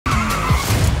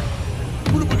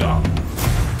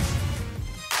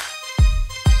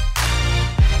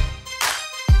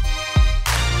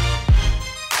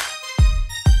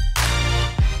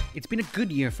been a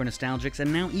good year for nostalgics,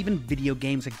 and now even video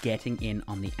games are getting in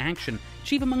on the action.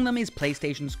 Chief among them is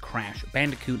PlayStation's Crash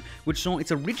Bandicoot, which saw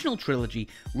its original trilogy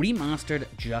remastered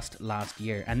just last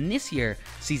year, and this year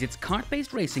sees its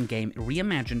kart-based racing game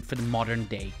reimagined for the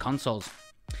modern-day consoles.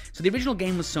 So the original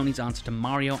game was Sony's answer to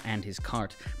Mario and his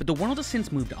kart, but the world has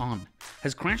since moved on.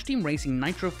 Has Crash Team Racing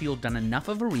Nitro Fueled done enough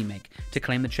of a remake to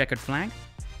claim the checkered flag?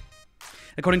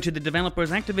 According to the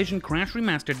developers, Activision, Crash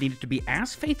Remastered needed to be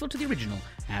as faithful to the original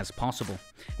as possible,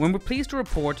 and we're pleased to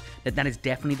report that that is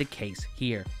definitely the case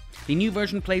here. The new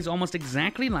version plays almost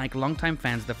exactly like longtime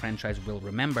fans of the franchise will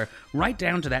remember, right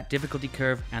down to that difficulty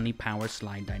curve and the power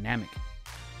slide dynamic.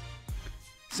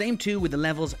 Same too with the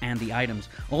levels and the items.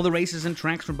 All the races and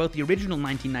tracks from both the original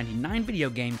 1999 video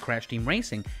game Crash Team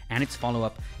Racing and its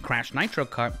follow-up Crash Nitro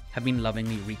Kart have been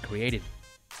lovingly recreated.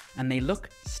 And they look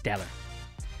stellar.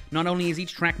 Not only is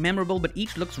each track memorable, but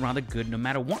each looks rather good no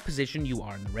matter what position you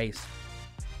are in the race.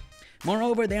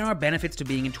 Moreover, there are benefits to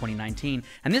being in 2019,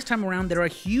 and this time around there are a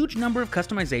huge number of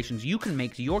customizations you can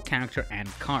make to your character and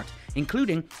kart,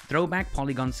 including throwback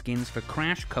polygon skins for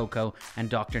Crash, Coco, and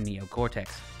Dr. Neo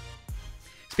Cortex.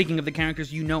 Speaking of the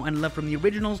characters you know and love from the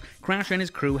originals, Crash and his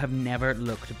crew have never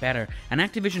looked better, and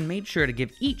Activision made sure to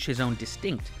give each his own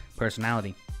distinct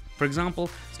personality. For example,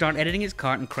 start editing his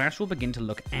kart and Crash will begin to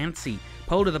look antsy.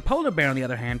 Polar the polar bear, on the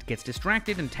other hand, gets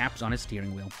distracted and taps on his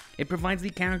steering wheel. It provides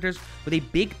the characters with a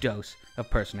big dose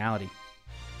of personality.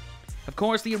 Of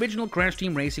course, the original Crash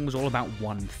Team Racing was all about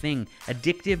one thing: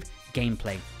 addictive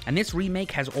gameplay, and this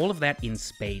remake has all of that in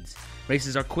spades.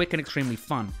 Races are quick and extremely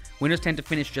fun. Winners tend to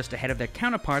finish just ahead of their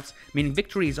counterparts, meaning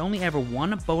victory is only ever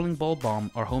one bowling ball bomb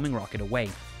or homing rocket away,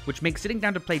 which makes sitting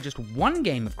down to play just one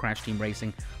game of Crash Team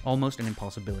Racing almost an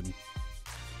impossibility.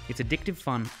 It's addictive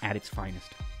fun at its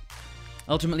finest.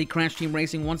 Ultimately, Crash Team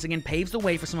Racing once again paves the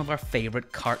way for some of our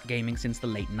favourite kart gaming since the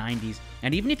late 90s,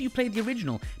 and even if you played the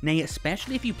original, nay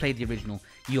especially if you played the original,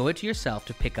 you owe it to yourself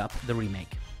to pick up the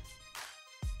remake.